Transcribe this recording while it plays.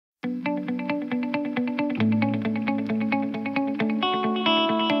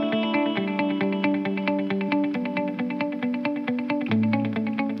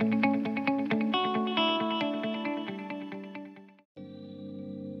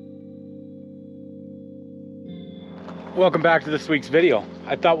Welcome back to this week's video.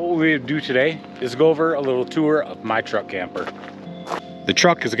 I thought what we would do today is go over a little tour of my truck camper. The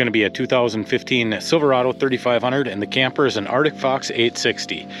truck is going to be a 2015 Silverado 3500 and the camper is an Arctic Fox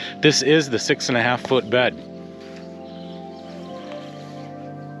 860. This is the 6.5 foot bed.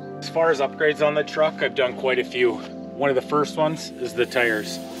 As far as upgrades on the truck, I've done quite a few. One of the first ones is the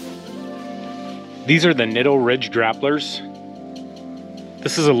tires. These are the Nitto Ridge Grapplers.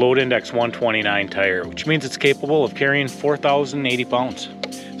 This is a load index 129 tire, which means it's capable of carrying 4,080 pounds.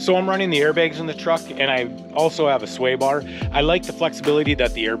 So I'm running the airbags in the truck, and I also have a sway bar. I like the flexibility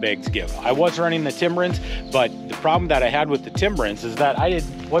that the airbags give. I was running the Timberens, but the problem that I had with the Timberens is that I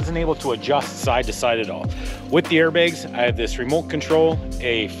wasn't able to adjust side to side at all. With the airbags, I have this remote control,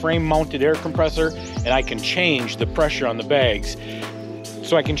 a frame mounted air compressor, and I can change the pressure on the bags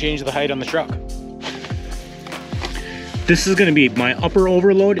so I can change the height on the truck. This is going to be my upper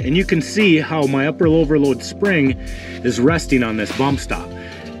overload, and you can see how my upper overload spring is resting on this bump stop.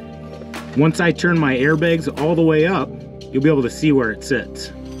 Once I turn my airbags all the way up, you'll be able to see where it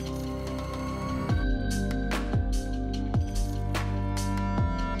sits.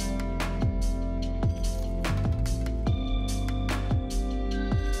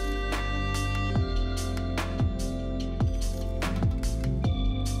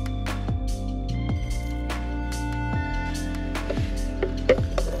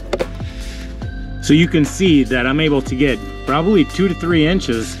 So you can see that I'm able to get probably 2 to 3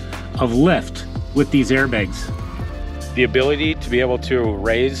 inches of lift with these airbags. The ability to be able to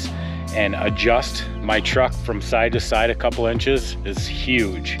raise and adjust my truck from side to side a couple inches is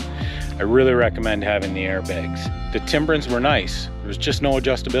huge. I really recommend having the airbags. The Timberens were nice, there was just no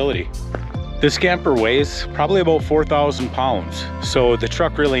adjustability. This camper weighs probably about 4,000 pounds, so the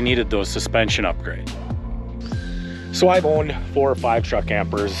truck really needed those suspension upgrades. So I've owned 4 or 5 truck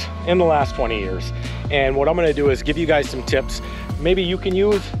campers in the last 20 years. And what I'm gonna do is give you guys some tips maybe you can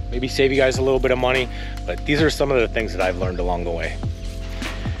use, maybe save you guys a little bit of money, but these are some of the things that I've learned along the way.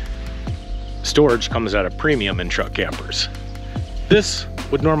 Storage comes at a premium in truck campers. This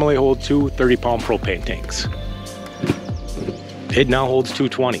would normally hold 2 30-pound propane tanks. It now holds 2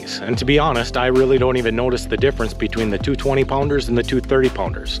 20s, and to be honest, I really don't even notice the difference between the 2 20-pounders and the 2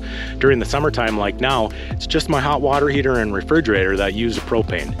 30-pounders. During the summertime like now, it's just my hot water heater and refrigerator that use the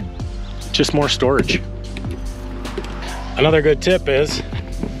propane. Just more storage. Another good tip is,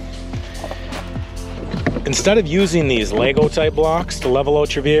 instead of using these Lego type blocks to level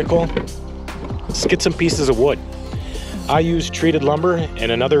out your vehicle, just get some pieces of wood. I use treated lumber, and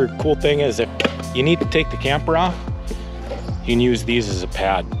another cool thing is if you need to take the camper off, you can use these as a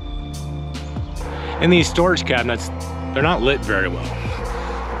pad. And these storage cabinets, they're not lit very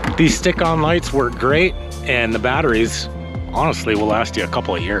well. These stick-on lights work great, and the batteries honestly will last you a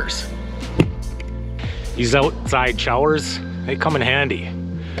couple of years. These outside showers, they come in handy,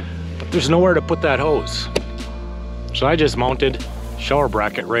 but there's nowhere to put that hose. So I just mounted a shower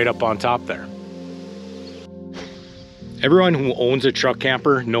bracket right up on top there. Everyone who owns a truck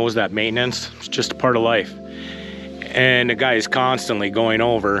camper knows that maintenance is just a part of life. And the guy is constantly going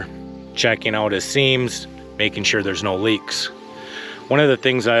over, checking out his seams, making sure there's no leaks. One of the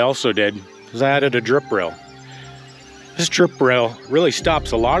things I also did is I added a drip rail. This drip rail really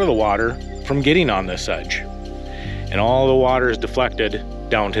stops a lot of the water from getting on this edge. And all the water is deflected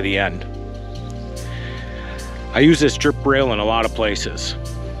down to the end. I use this drip rail in a lot of places.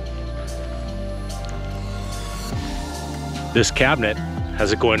 This cabinet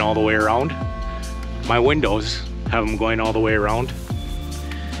has it going all the way around. My windows have them going all the way around.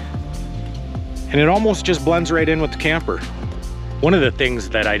 And it almost just blends right in with the camper. One of the things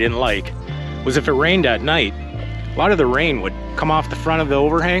that I didn't like was if it rained at night, a lot of the rain would come off the front of the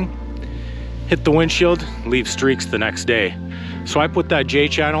overhang, hit the windshield, leave streaks the next day. So I put that J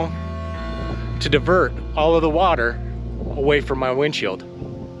channel to divert all of the water away from my windshield.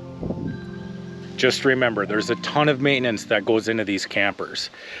 Just remember, there's a ton of maintenance that goes into these campers.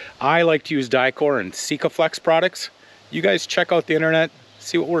 I like to use Dicor and Sikaflex products. You guys check out the internet,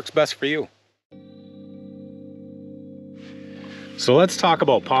 see what works best for you. So let's talk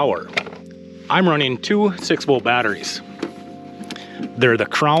about power. I'm running 2 6-volt batteries. They're the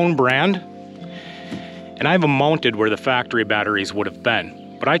Crown brand, and I have them mounted where the factory batteries would have been.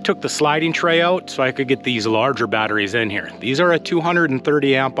 But I took the sliding tray out so I could get these larger batteries in here. These are a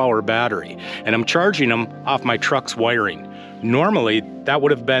 230 amp hour battery, and I'm charging them off my truck's wiring. Normally, that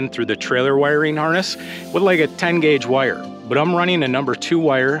would have been through the trailer wiring harness with like a 10 gauge wire, but I'm running a number 2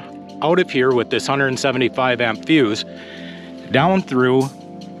 wire out of here with this 175 amp fuse down through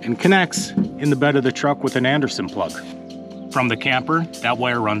and connects in the bed of the truck with an Anderson plug. from the camper, that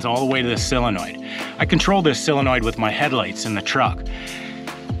wire runs all the way to the solenoid. I control this solenoid with my headlights in the truck.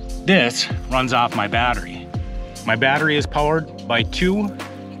 This runs off my battery. My battery is powered by two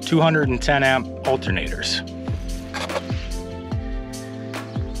 210 amp alternators.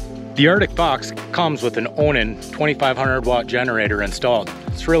 The Arctic box comes with an Onan 2500 watt generator installed.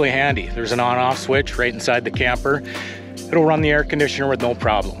 It's really handy. There's an on-off switch right inside the camper. It'll run the air conditioner with no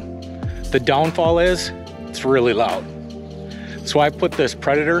problem. The downfall is it's really loud. So I put this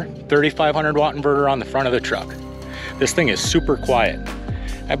Predator 3500 watt inverter on the front of the truck. This thing is super quiet.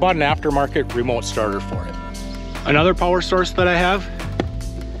 I bought an aftermarket remote starter for it. Another power source that I have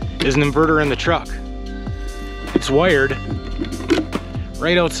is an inverter in the truck. It's wired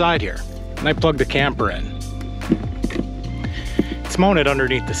right outside here, and I plugged the camper in. It's mounted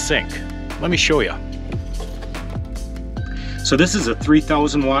underneath the sink. Let me show you. So this is a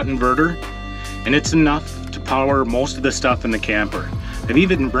 3000 watt inverter, and it's enough to power most of the stuff in the camper. I've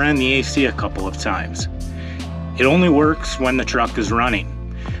even ran the AC a couple of times. It only works when the truck is running.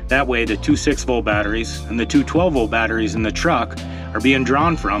 That way the two 6-volt batteries and the two 12-volt batteries in the truck are being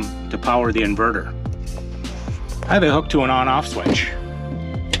drawn from to power the inverter. I have it hooked to an on-off switch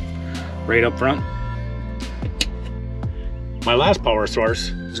right up front. My last power source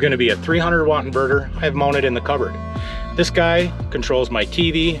is going to be a 300 watt inverter I have mounted in the cupboard. This guy controls my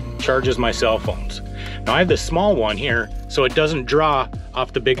TV, charges my cell phones. Now I have this small one here so it doesn't draw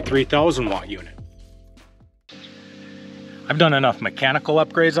off the big 3000 watt unit. I've done enough mechanical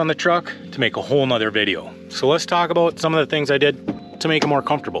upgrades on the truck to make a whole nother video. So let's talk about some of the things I did to make it more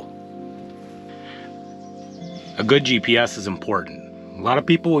comfortable. A good GPS is important. A lot of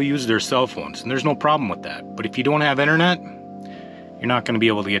people will use their cell phones, and there's no problem with that. But if you don't have internet, you're not going to be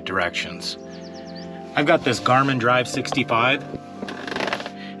able to get directions. I've got this Garmin Drive 65.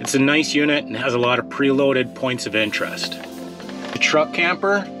 It's a nice unit and has a lot of preloaded points of interest. The truck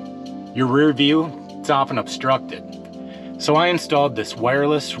camper, your rear view, it's often obstructed. So I installed this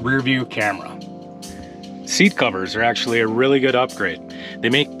wireless rear view camera. Seat covers are actually a really good upgrade. They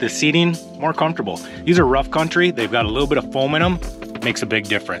make the seating more comfortable. These are rough country. They've got a little bit of foam in them. Makes a big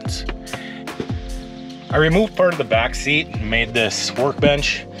difference. I removed part of the back seat and made this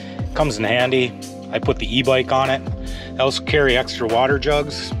workbench. Comes in handy. I put the e-bike on it. I also carry extra water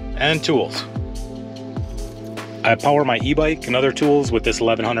jugs and tools. I power my e-bike and other tools with this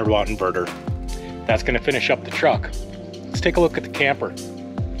 1100 watt inverter. That's going to finish up the truck. Let's take a look at the camper.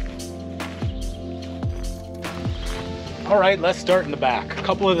 All right, let's start in the back. A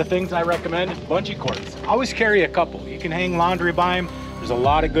couple of the things I recommend: bungee cords. Always carry a couple. You can hang laundry by them. There's a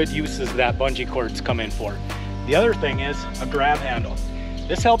lot of good uses that bungee cords come in for. The other thing is a grab handle.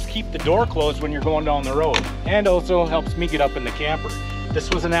 This helps keep the door closed when you're going down the road, and also helps me get up in the camper. This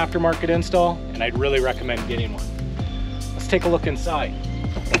was an aftermarket install, and I'd really recommend getting one. Let's take a look inside.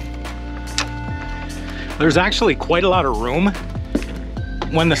 There's actually quite a lot of room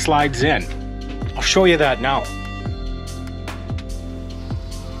when the slide's in. I'll show you that now.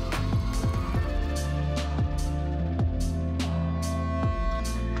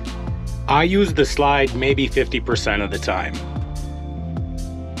 I use the slide maybe 50% of the time.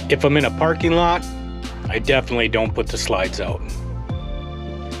 If I'm in a parking lot, I definitely don't put the slides out.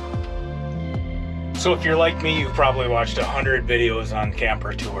 So if you're like me, you've probably watched 100 videos on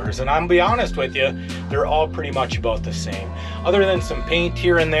camper tours, and I'll be honest with you, they're all pretty much about the same. Other than some paint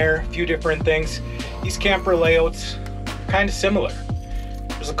here and there, a few different things, these camper layouts are kind of similar.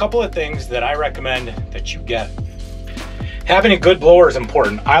 There's a couple of things that I recommend that you get. Having a good blower is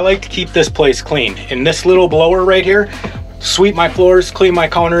important. I like to keep this place clean. In this little blower right here, sweep my floors, clean my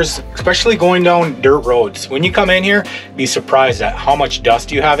counters, especially going down dirt roads. When you come in here, be surprised at how much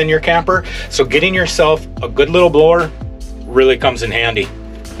dust you have in your camper. So getting yourself a good little blower really comes in handy.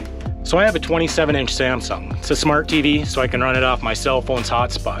 So I have a 27-inch Samsung. It's a smart TV, so I can run it off my cell phone's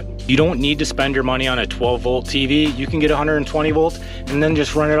hotspot. You don't need to spend your money on a 12-volt TV. You can get 120 volt and then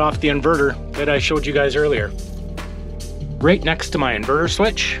just run it off the inverter that I showed you guys earlier. Right next to my inverter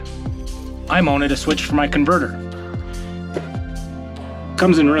switch, I mounted a switch for my converter.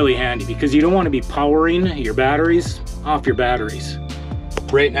 Comes in really handy because you don't want to be powering your batteries off your batteries.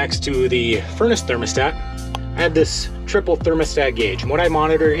 Right next to the furnace thermostat, I had this triple thermostat gauge. And what I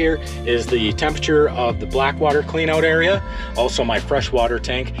monitor here is the temperature of the black water cleanout area, also my fresh water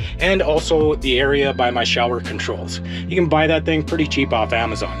tank, and also the area by my shower controls. You can buy that thing pretty cheap off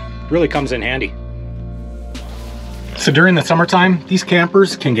Amazon. Really comes in handy. So during the summertime, these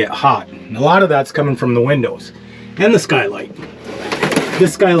campers can get hot. And a lot of that's coming from the windows and the skylight.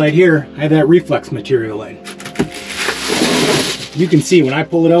 This skylight here, I have that reflex material in. You can see when I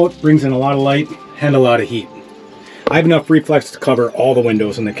pull it out, it brings in a lot of light and a lot of heat. I have enough reflex to cover all the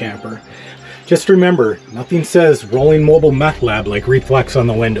windows in the camper. Just remember, nothing says rolling mobile meth lab like reflex on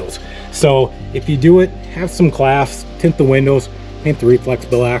the windows. So if you do it, have some class, tint the windows, paint the reflex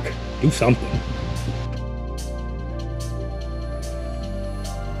black, do something.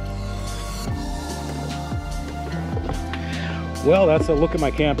 Well, that's a look at my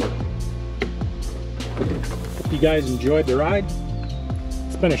camper. Hope you guys enjoyed the ride.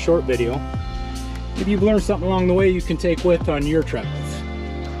 It's been a short video. If you've learned something along the way you can take with on your travels.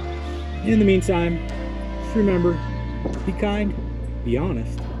 In the meantime, just remember, be kind, be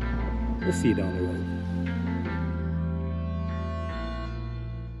honest. We'll see you down the road.